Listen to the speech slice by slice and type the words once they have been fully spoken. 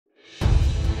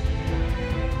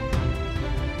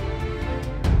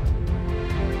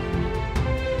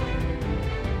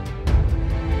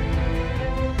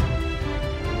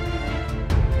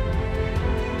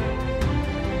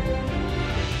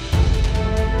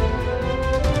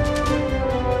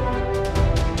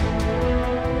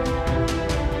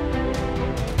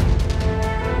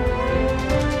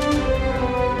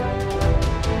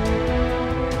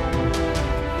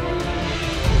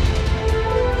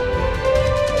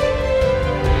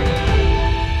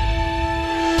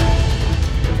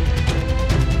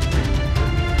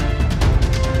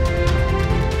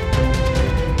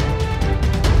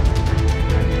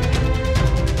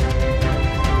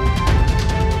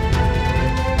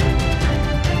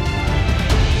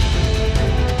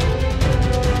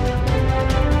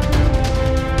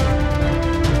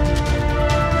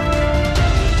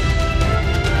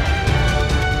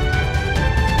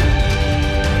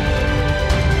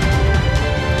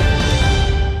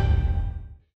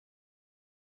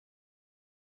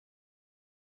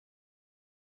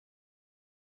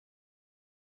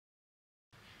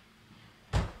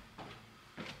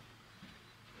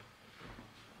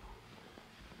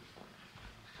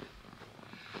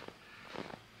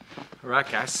Right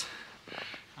guys,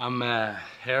 I'm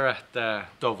here at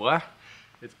Dovre.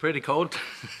 It's pretty cold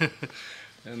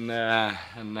and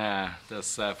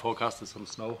there's forecasted some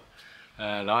snow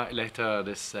later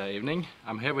this evening.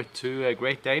 I'm here with two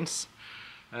Great Danes,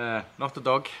 not a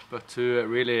dog, but two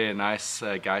really nice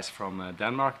guys from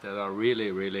Denmark that are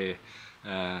really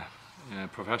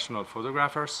professional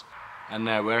photographers. And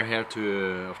we're here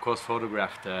to, of course,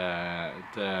 photograph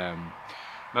the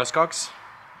musk ox.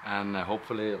 And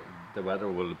hopefully the weather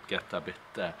will get a bit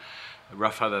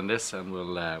rougher than this, and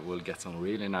we'll get some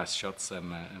really nice shots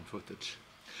and footage.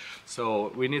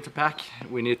 So we need to pack,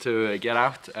 we need to get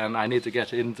out, and I need to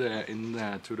get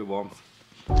into the warmth.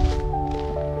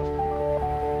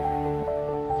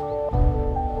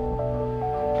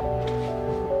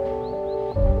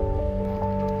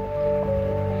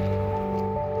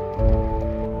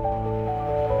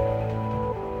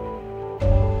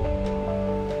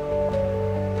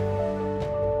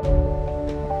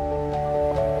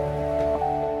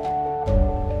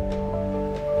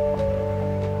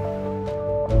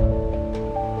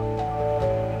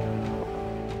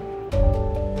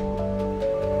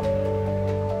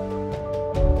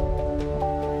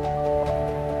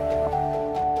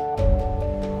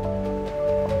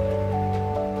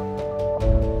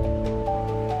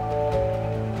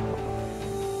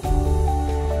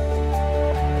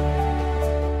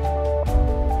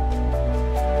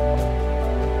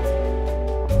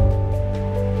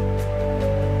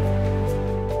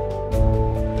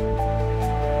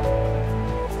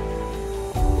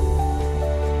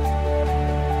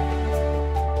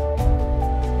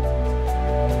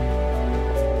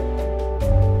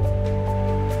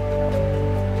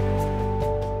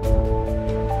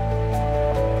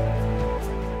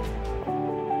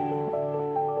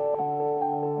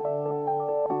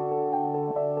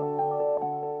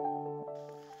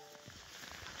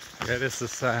 Okay, this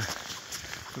is the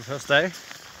first day,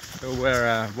 so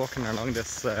we're walking along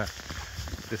this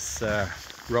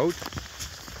road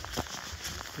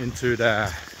into the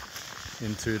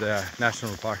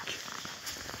national park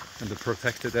and the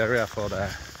protected area for the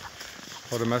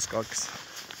musk ox.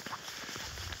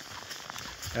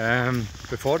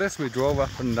 Before this, we drove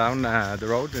up and down the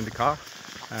road in the car,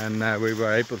 and we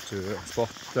were able to spot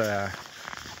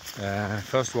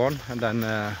first one and then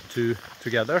two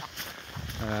together.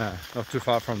 Not too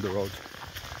far from the road,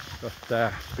 but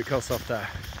because of the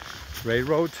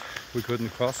railroad we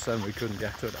couldn't cross and we couldn't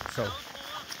get to them. So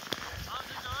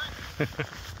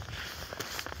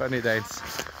funny Danes.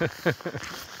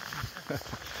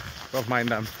 Don't mind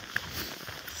them.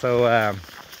 So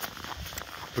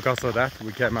because of that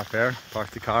we came up here,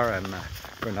 parked the car, and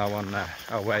we're now on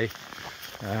our way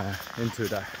into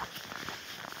the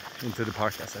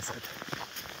park, as I said.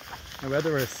 The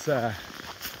weather is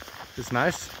it's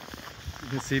nice. You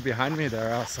can see behind me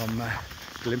there are some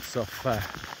glimpses of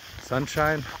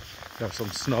sunshine, there's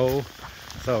some snow,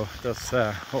 so there's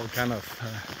all kind of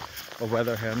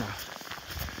weather here now.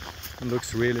 It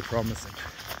looks really promising,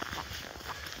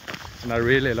 and I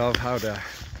really love how the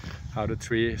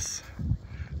trees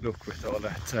look with all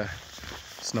that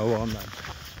snow on them.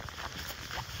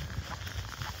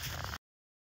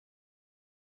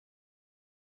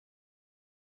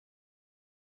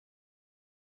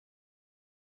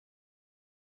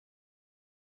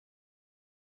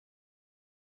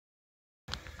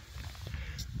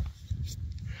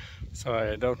 So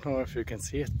I don't know if you can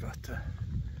see it, but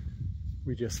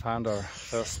we just found our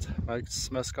first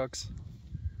musk ox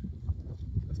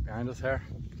just behind us here,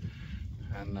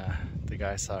 and the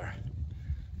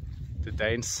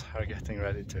Danes are getting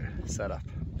ready to set up.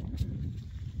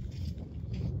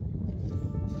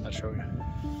 I'll show you.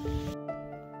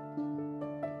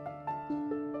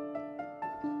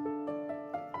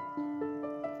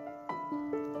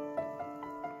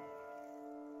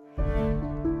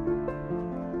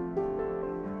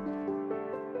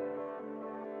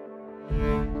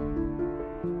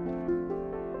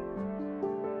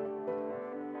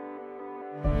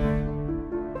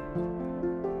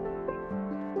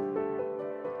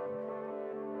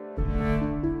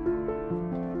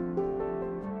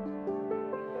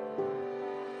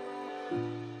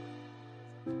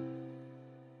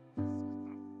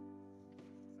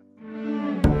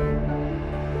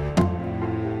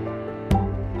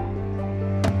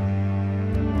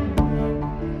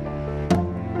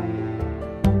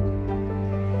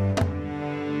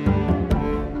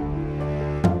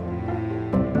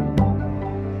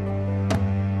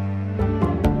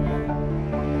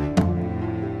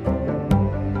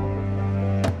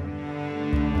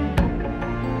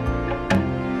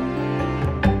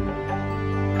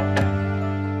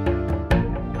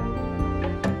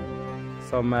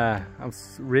 So I'm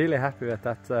really happy with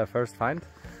that first find.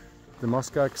 The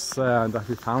musk that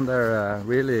we found there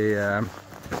really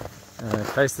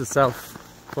placed itself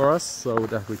for us so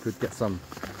that we could get some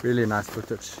really nice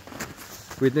footage.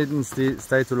 We didn't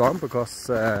stay too long because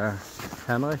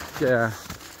Henrik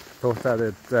thought that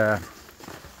it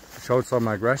showed some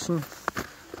aggression,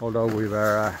 although we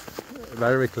were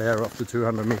very clear of the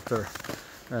 200-meter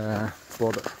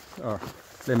border or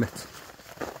limit.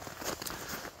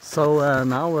 So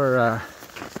now we're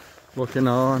walking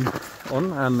on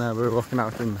and we're walking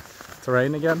out in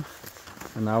terrain again,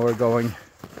 and now we're going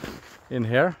in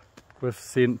here. We've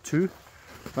seen 2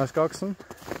 musk oxen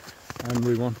and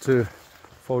we want to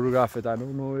photograph it. I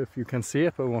don't know if you can see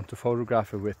it, but we want to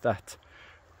photograph it with that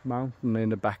mountain in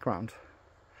the background.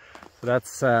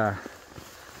 So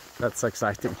that's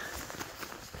exciting.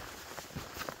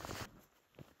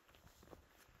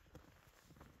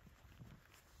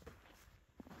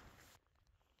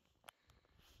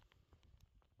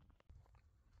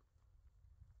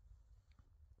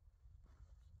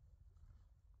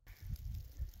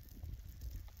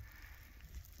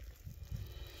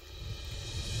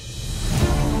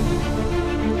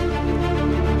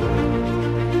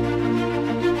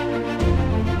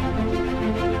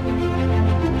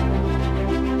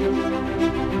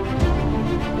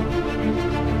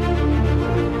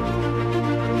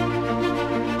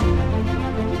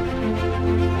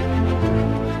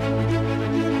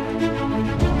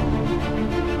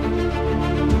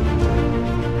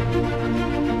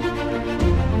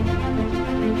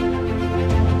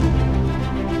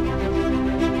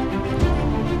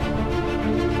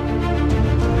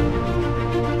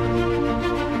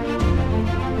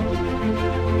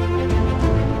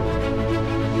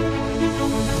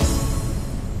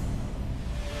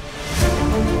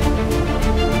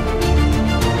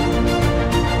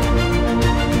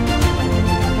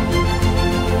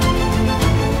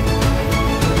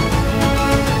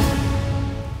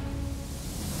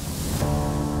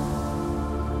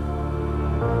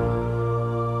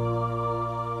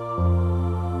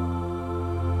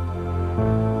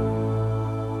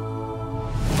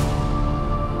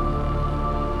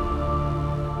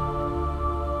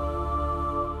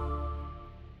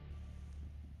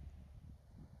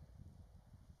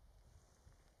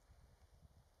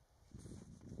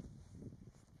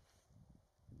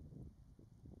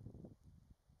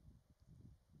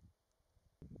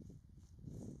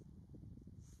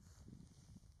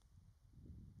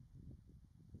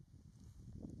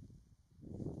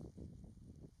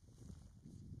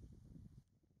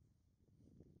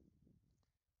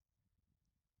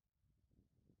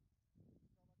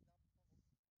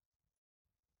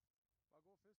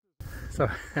 So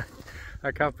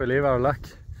I can't believe our luck.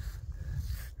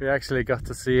 We actually got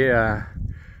to see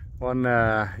one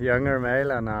younger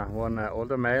male and one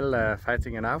older male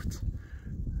fighting it out.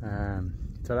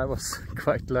 So that was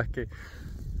quite lucky.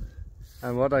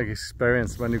 And what an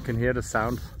experience when you can hear the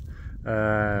sound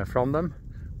from them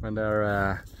when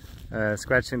they're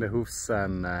scratching the hoofs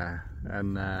and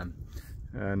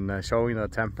showing their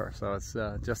temper. So it's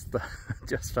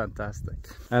just fantastic.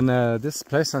 And this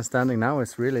place I'm standing now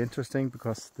is really interesting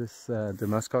because this the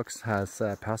muskox has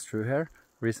passed through here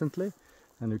recently,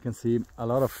 and you can see a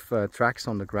lot of tracks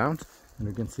on the ground, and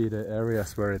you can see the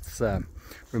areas where it's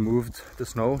removed the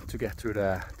snow to get to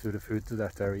the food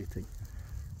that they're eating.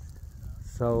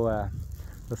 So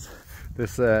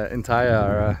this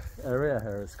entire area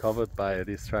here is covered by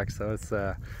these tracks, so it's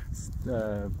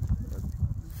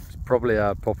probably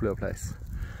a popular place.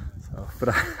 So, but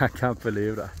I can't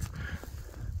believe that.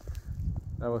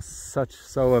 That was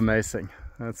so amazing.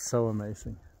 That's so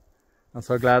amazing. I'm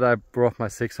so glad I brought my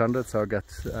 600, so I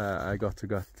got to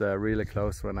get really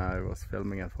close when I was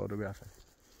filming and photographing.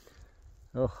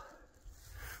 Oh,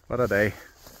 what a day!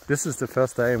 This is the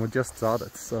first day and we just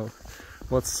started. So,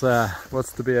 what's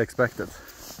to be expected?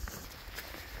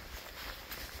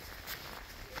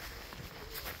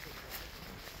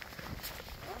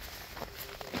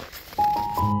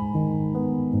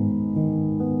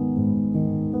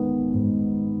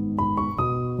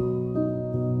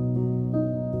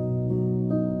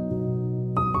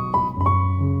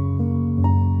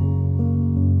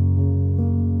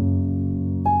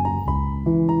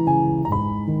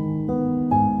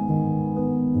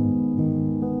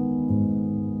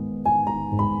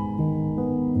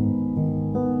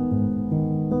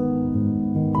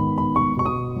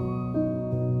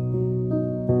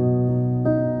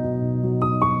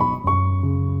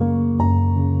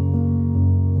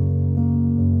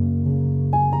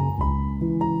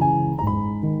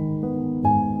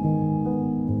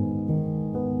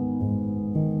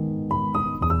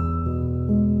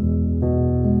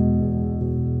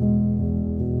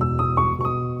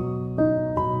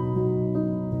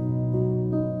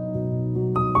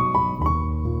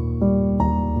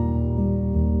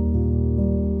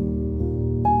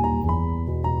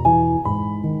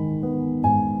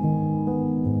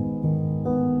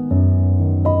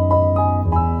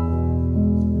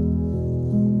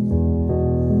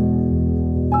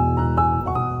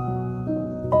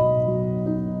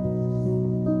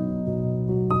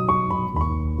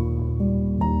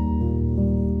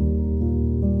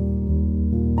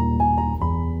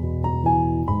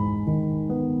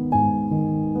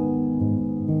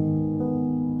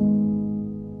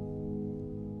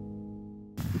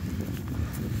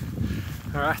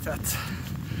 Alright, that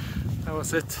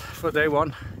was it for day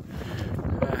one.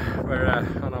 We're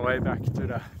on our way back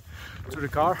to the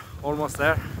car, almost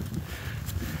there.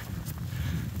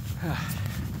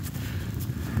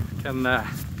 Can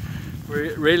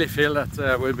really feel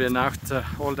that we've been out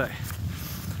all day,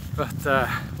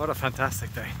 but what a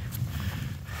fantastic day,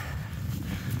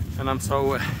 and I'm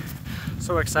so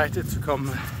excited to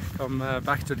come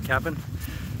back to the cabin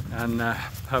and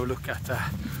have a look at the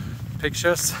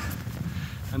pictures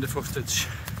and the footage,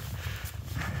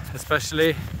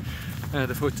 especially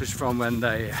the footage from when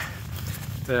the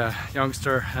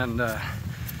youngster and the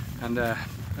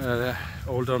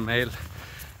older male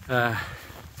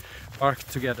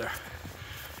parked together.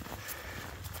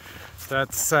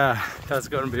 That's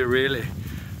going to be really,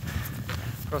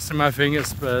 crossing my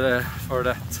fingers, but for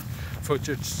that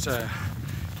footage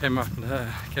came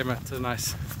out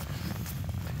nice.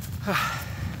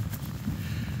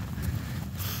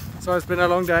 So it's been a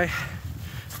long day.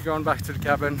 We're going back to the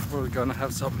cabin. We're gonna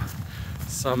have some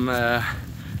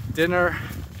dinner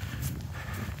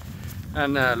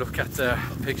and look at the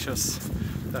pictures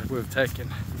that we've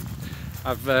taken.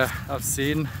 I've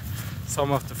seen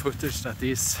some of the footage that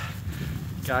these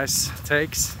guys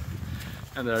takes,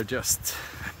 and they're just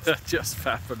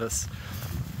fabulous.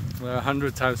 They're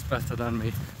 100 times better than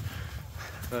me.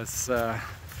 That's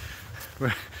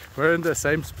we're in the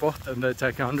same spot and they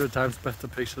take 100 times better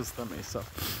pictures than me, so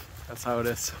that's how it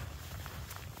is.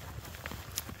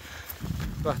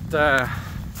 But that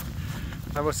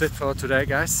was it for today,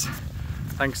 guys.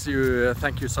 Thank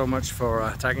you so much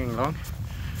for tagging along.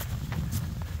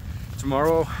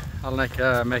 Tomorrow I'll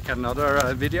make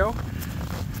another video.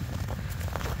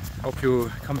 Hope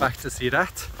you come back to see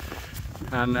that.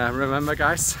 And remember,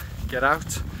 guys, get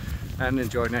out and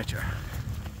enjoy nature.